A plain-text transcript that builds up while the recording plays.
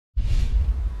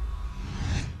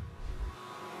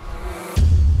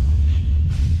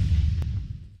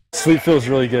Sleep feels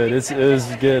really good. It was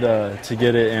good to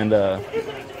get it, and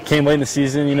came late in the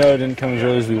season. You know, it didn't come as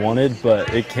early as we wanted,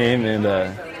 but it came, and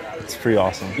it's pretty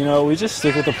awesome. You know, we just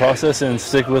stick with the process and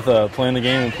stick with playing the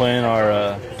game and playing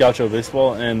our gaucho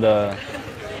baseball, and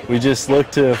we just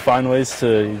look to find ways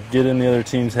to get in the other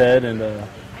team's head and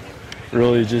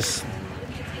really just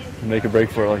make a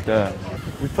break for it like that.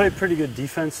 We played pretty good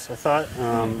defense, I thought,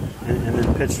 and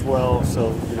then pitched well,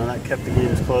 so you know that kept the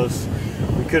games close.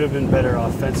 We could have been better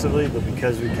offensively, but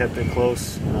because we kept it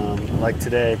close, like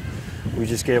today, we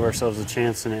just gave ourselves a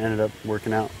chance and it ended up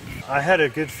working out. I had a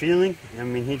good feeling. I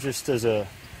mean, he just does a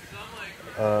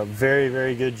very,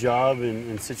 very good job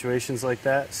in situations like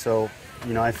that, so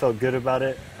you know I felt good about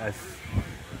it.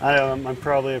 I'm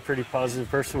probably a pretty positive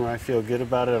person where I feel good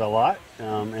about it a lot,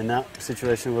 and that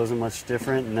situation wasn't much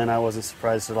different, and then I wasn't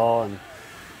surprised at all, and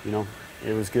you know,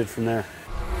 it was good from there.